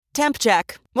Temp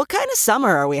check. What kind of summer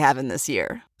are we having this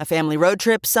year? A family road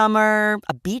trip summer?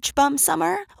 A beach bum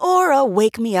summer? Or a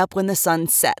wake me up when the sun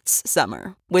sets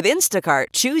summer? With Instacart,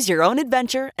 choose your own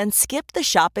adventure and skip the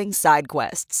shopping side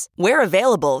quests. Where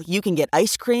available, you can get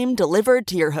ice cream delivered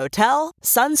to your hotel,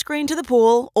 sunscreen to the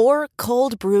pool, or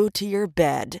cold brew to your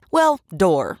bed. Well,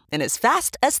 door, in as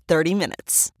fast as 30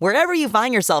 minutes. Wherever you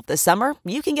find yourself this summer,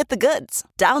 you can get the goods.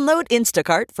 Download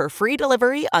Instacart for free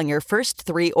delivery on your first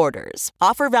 3 orders.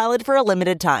 Offer valid for a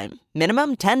limited time.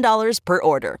 Minimum $10 per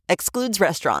order. Excludes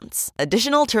restaurants.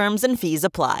 Additional terms and fees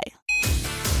apply.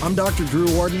 I'm Dr.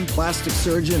 Drew Ordon, plastic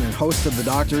surgeon and host of The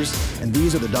Doctors, and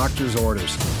these are The Doctor's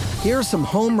Orders. Here are some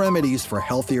home remedies for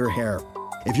healthier hair.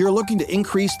 If you're looking to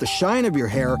increase the shine of your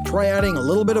hair, try adding a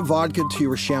little bit of vodka to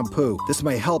your shampoo. This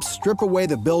may help strip away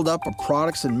the buildup of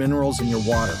products and minerals in your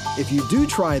water. If you do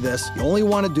try this, you only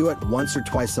want to do it once or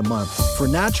twice a month. For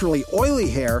naturally oily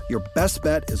hair, your best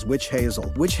bet is witch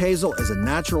hazel. Witch hazel is a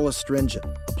natural astringent.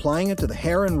 Applying it to the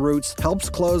hair and roots helps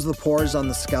close the pores on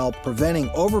the scalp, preventing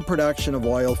overproduction of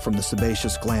oil from the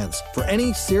sebaceous glands. For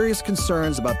any serious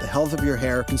concerns about the health of your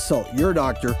hair, consult your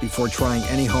doctor before trying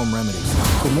any home remedies.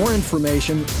 For more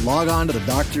information, log on to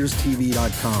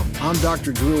thedoctorstv.com. I'm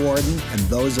Dr. Drew Ordon, and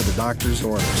those are The Doctor's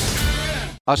Orders.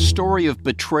 A story of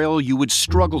betrayal you would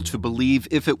struggle to believe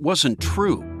if it wasn't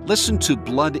true. Listen to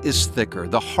Blood is Thicker,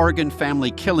 the Hargan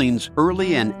family killings,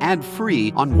 early and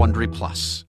ad-free on Wondery Plus.